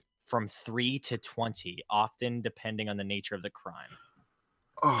varied from 3 to 20, often depending on the nature of the crime.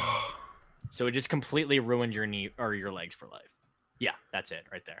 Oh, So it just completely ruined your knee or your legs for life. Yeah, that's it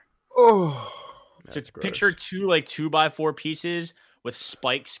right there. oh. So That's picture gross. 2 2x4 pieces with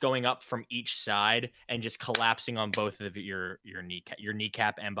spikes going up from each side and just collapsing on both of your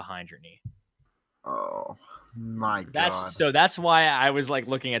kneecap and behind your knee. Oh my God. That's why I was like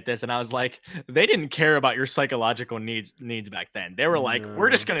looking at this and I was like, they didn't care about your psychological needs back then. They were like,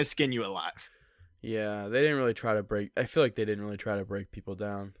 we're just No. gonna skin you alive. Yeah, they didn't really try to break. I feel like they didn't really try to break people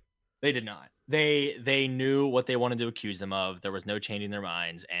down. They did not. They knew what they wanted to accuse them of. There was no changing their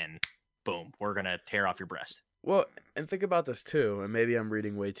minds, and boom, we're gonna tear off your breast. Well, and think about this too, and maybe I'm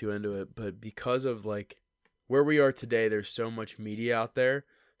reading way too into it, but because of like where we are today, there's so much media out there.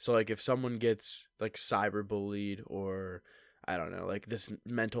 So like if someone gets like cyberbullied or I don't know, like this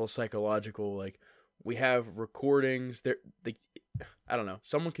mental psychological like we have recordings there like I don't know.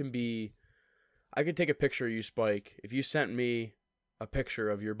 Someone can be I could take a picture of you, Spike. If you sent me a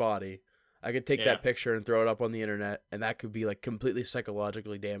picture of your body, I could take that picture and throw it up on the internet, and that could be like completely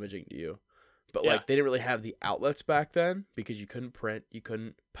psychologically damaging to you. But like they didn't really have the outlets back then because you couldn't print, you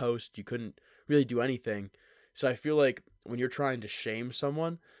couldn't post, you couldn't really do anything. So I feel like when you're trying to shame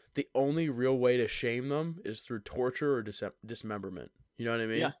someone, the only real way to shame them is through torture or dismemberment. You know what I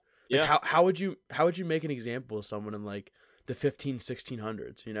mean? Yeah. Like how would you make an example of someone in like the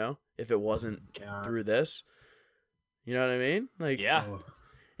 1600s, you know, if it wasn't through this? You know what I mean? Like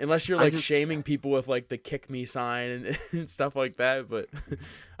unless you're like shaming people with like the kick me sign and stuff like that, but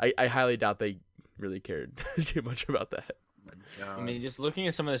I highly doubt they really cared too much about that. I mean, just looking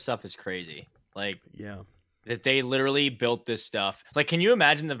at some of this stuff is crazy. Like, that they literally built this stuff. Like, can you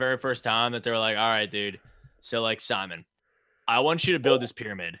imagine the very first time that they're like, all right, dude, so like, Simon, I want you to build this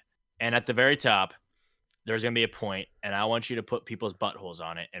pyramid, and at the very top, there's going to be a point, and I want you to put people's buttholes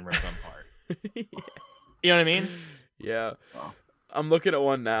on it and rip them apart. You know what I mean? Yeah. Oh. I'm looking at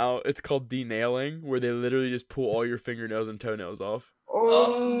one now. It's called denailing, where they literally just pull all your fingernails and toenails off.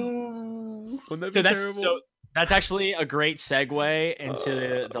 Oh. Wouldn't that be terrible? So that's actually a great segue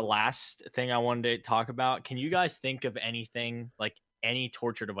into the last thing I wanted to talk about. Can you guys think of anything, like any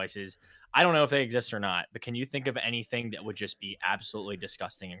torture devices? I don't know if they exist or not, but can you think of anything that would just be absolutely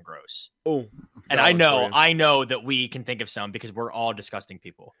disgusting and gross? Oh, and I know that we can think of some because we're all disgusting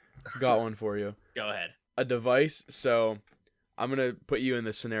people. Got one for you. Go ahead. A device. So I'm going to put you in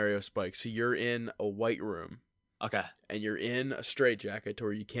this scenario, Spike. So you're in a white room. Okay. And you're in a straitjacket to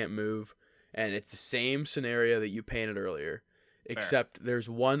where you can't move. And it's the same scenario that you painted earlier, except there's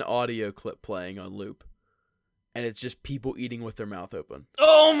one audio clip playing on loop. And it's just people eating with their mouth open.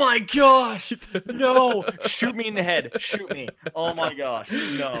 Oh my gosh! No! Shoot me in the head. Shoot me. Oh my gosh.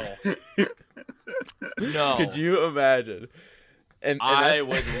 No. No. Could you imagine? And I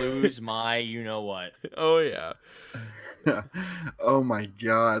would lose my you-know-what. Oh, yeah. Oh my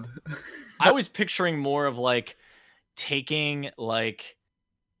God. I was picturing more of like taking like...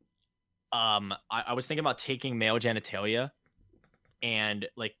 I was thinking about taking male genitalia and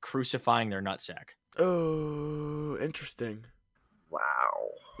like crucifying their nutsack. Oh, interesting.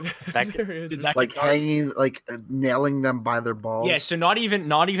 Wow. Like hanging, like nailing them by their balls. Yeah, so not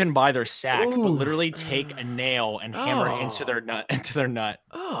even by their sack, but literally take a nail and hammer it into their nut.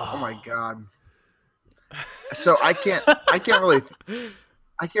 Oh my God. So I can't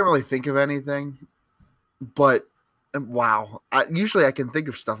really think of anything, but wow. Usually I can think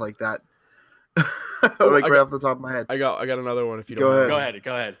of stuff like that. Right off the top of my head. I got another one if you don't mind.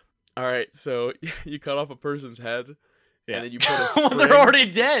 Go ahead. All right, so you cut off a person's head, and then you put a spring. Well, they're already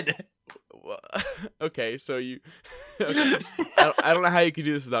dead. Okay, so you. Okay. I don't know how you can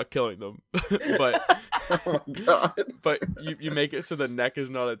do this without killing them, but. Oh my God. But you make it so the neck is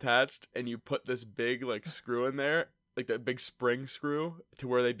not attached, and you put this big like screw in there, like that big spring screw, to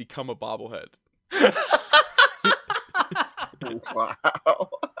where they become a bobblehead. Wow.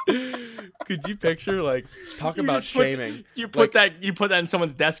 Could you picture like about shaming? You put that in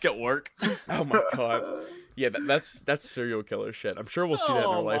someone's desk at work. Oh my God. Yeah, that's serial killer shit. I'm sure we'll see that in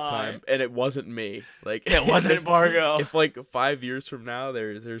our lifetime. And it wasn't me. Like it wasn't Margo. If like 5 years from now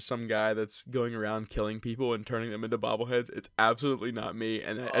there's some guy that's going around killing people and turning them into bobbleheads, it's absolutely not me.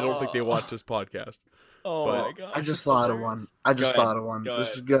 And I don't think they watch this podcast. Oh my God. I just thought of one.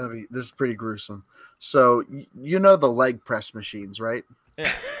 This is pretty gruesome. So you know the leg press machines, right?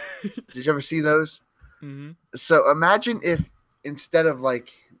 Yeah. Did you ever see those? Mm-hmm. So imagine if instead of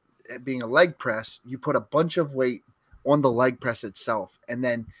like it being a leg press, you put a bunch of weight on the leg press itself, and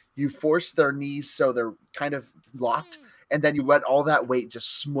then you force their knees so they're kind of locked, and then you let all that weight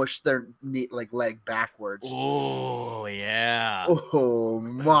just smush their knee, like leg backwards. Oh yeah. Oh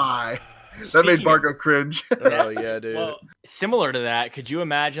my. That made Margo cringe. Oh yeah, dude. Well, similar to that, could you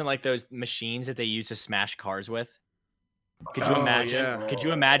imagine like those machines that they use to smash cars with? Could you imagine? yeah. Could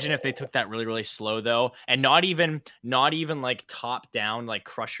you imagine if they took that really, really slow though, and not even like top down, like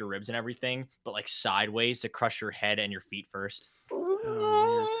crush your ribs and everything, but like sideways to crush your head and your feet first?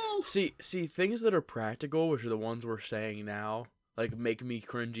 Oh man. See, things that are practical, which are the ones we're saying now, like make me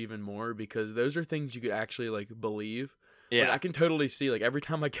cringe even more because those are things you could actually like believe. Yeah. Like, I can totally see, like, every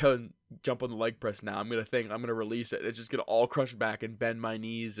time I go and jump on the leg press now, I'm going to think I'm going to release it. It's just going to all crush back and bend my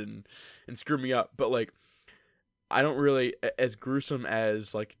knees and screw me up. But, like, I don't really, as gruesome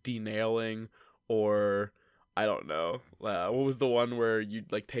as, like, denailing or, I don't know. What was the one where you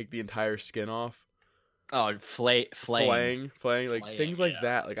like, take the entire skin off? Oh, flaying. Like, things like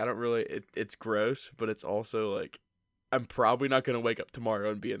that. Like, I don't really, it's gross, but it's also, like, I'm probably not going to wake up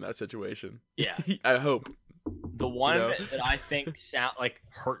tomorrow and be in that situation. Yeah. I hope. The one You know? that I think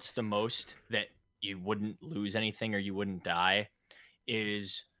hurts the most that you wouldn't lose anything or you wouldn't die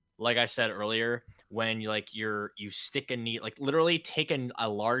is, like I said earlier, when you stick a needle, like literally take a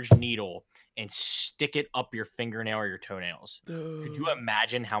large needle and stick it up your fingernail or your toenails. Could you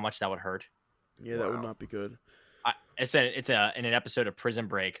imagine how much that would hurt? Yeah, that would not be good. It's in an episode of Prison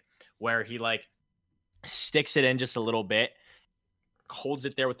Break where he like sticks it in just a little bit, holds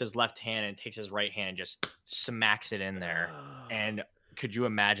it there with his left hand and takes his right hand and just smacks it in there. And could you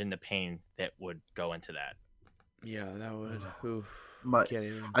imagine the pain that would go into that? Yeah, that would. Oof.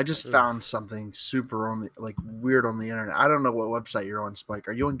 I just found something super weird on the internet. I don't know what website you're on, Spike.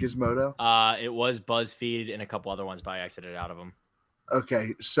 Are you on Gizmodo? It was BuzzFeed and a couple other ones, but I exited out of them.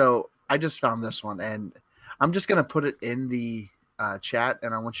 Okay, so I just found this one, and I'm just gonna put it in the chat,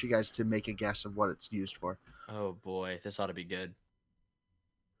 and I want you guys to make a guess of what it's used for. Oh boy, this ought to be good.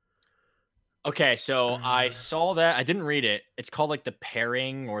 Okay, so I saw that. I didn't read it. It's called like the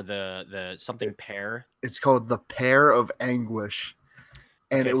pairing or the something pair. It's called the Pair of Anguish,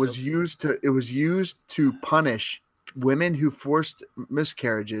 and Okay, it was used to punish women who forced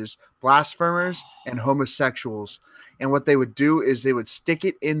miscarriages, blasphemers, and homosexuals. And what they would do is they would stick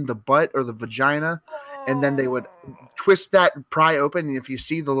it in the butt or the vagina, and then they would twist that pry open. And if you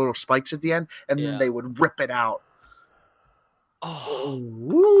see the little spikes at the end, and then they would rip it out. Oh,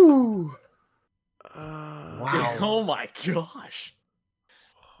 woo! Wow! Oh my gosh!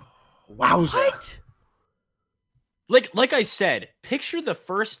 Wowza! What? Like I said, picture the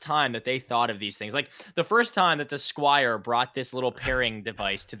first time that they thought of these things. Like the first time that the squire brought this little pairing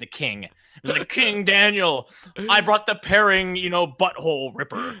device to the king. It was like, King Daniel, I brought the pairing, butthole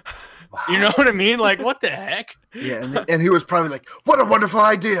ripper. Wow. You know what I mean? Like, what the heck? Yeah, and he was probably like, "What a wonderful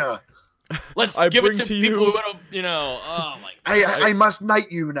idea! Let's give it to people who, oh my God. I must knight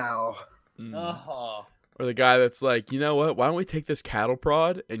you now." Oh. Or the guy that's like, you know what? Why don't we take this cattle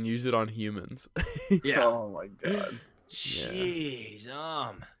prod and use it on humans? Yeah. Oh my God. Jeez.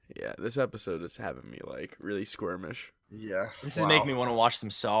 Yeah, this episode is having me like really squirmish. Yeah. This is making me want to watch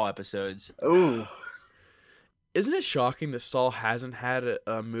some Saw episodes. Oh. Isn't it shocking that Saw hasn't had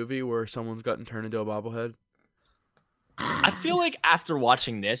a movie where someone's gotten turned into a bobblehead? I feel like after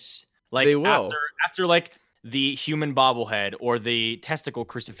watching this, like they will. after like the human bobblehead or the testicle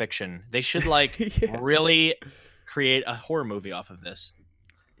crucifixion, they should like really create a horror movie off of this.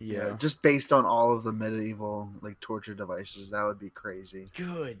 Yeah, just based on all of the medieval like torture devices, that would be crazy.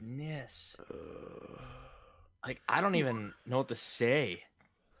 Goodness. Like I don't even know what to say.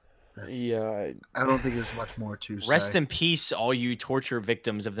 Yeah, I don't think there's much more to say. Rest in peace, all you torture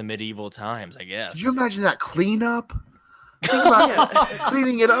victims of the medieval times, I guess. Could you imagine that cleanup? Think about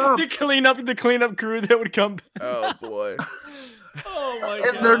cleaning it up. The cleanup crew that would come. Oh boy. Oh my God.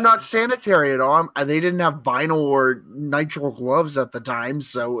 And they're not sanitary at all. They didn't have vinyl or nitrile gloves at the time,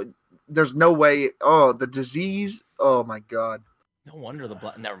 so there's no way. Oh, the disease. Oh my God. No wonder the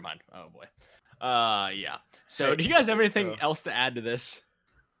blood. Never mind. Oh boy. Yeah. So, do you guys have anything else to add to this?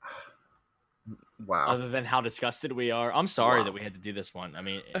 Wow. Other than how disgusted we are. I'm sorry that we had to do this one. I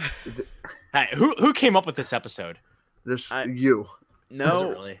mean, hey, who came up with this episode? You.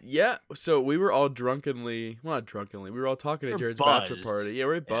 No. Really? Yeah. So we were all we were all talking at Jared's bachelor party. Yeah,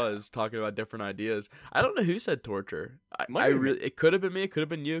 we're buzzed talking about different ideas. I don't know who said torture. It could have been me. It could have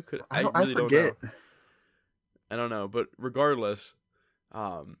been you. I really don't know. I don't know. But regardless,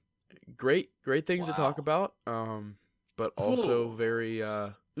 great things to talk about. But also very yeah.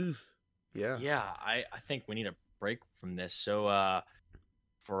 Yeah, I think we need a break from this. So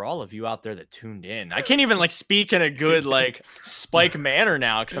for all of you out there that tuned in, I can't even like speak in a good like Spike manner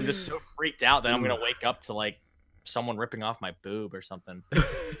now because I'm just so freaked out that I'm gonna wake up to like someone ripping off my boob or something.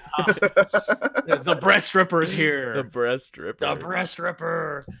 The breast ripper's here. The breast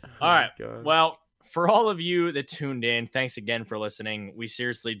ripper. All right. God. Well, for all of you that tuned in, thanks again for listening. We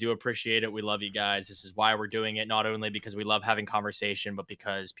seriously do appreciate it. We love you guys. This is why we're doing it, not only because we love having conversation, but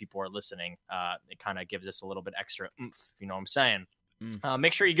because people are listening. It kind of gives us a little bit extra oomph, if you know what I'm saying.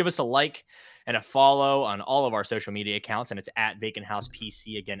 Make sure you give us a like and a follow on all of our social media accounts, and it's at Vacant House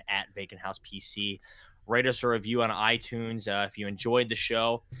PC. Again, at Vacant House PC. Rate us a review on iTunes if you enjoyed the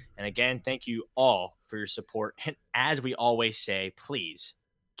show. And again, thank you all for your support. And as we always say, please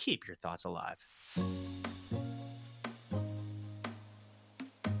keep your thoughts alive.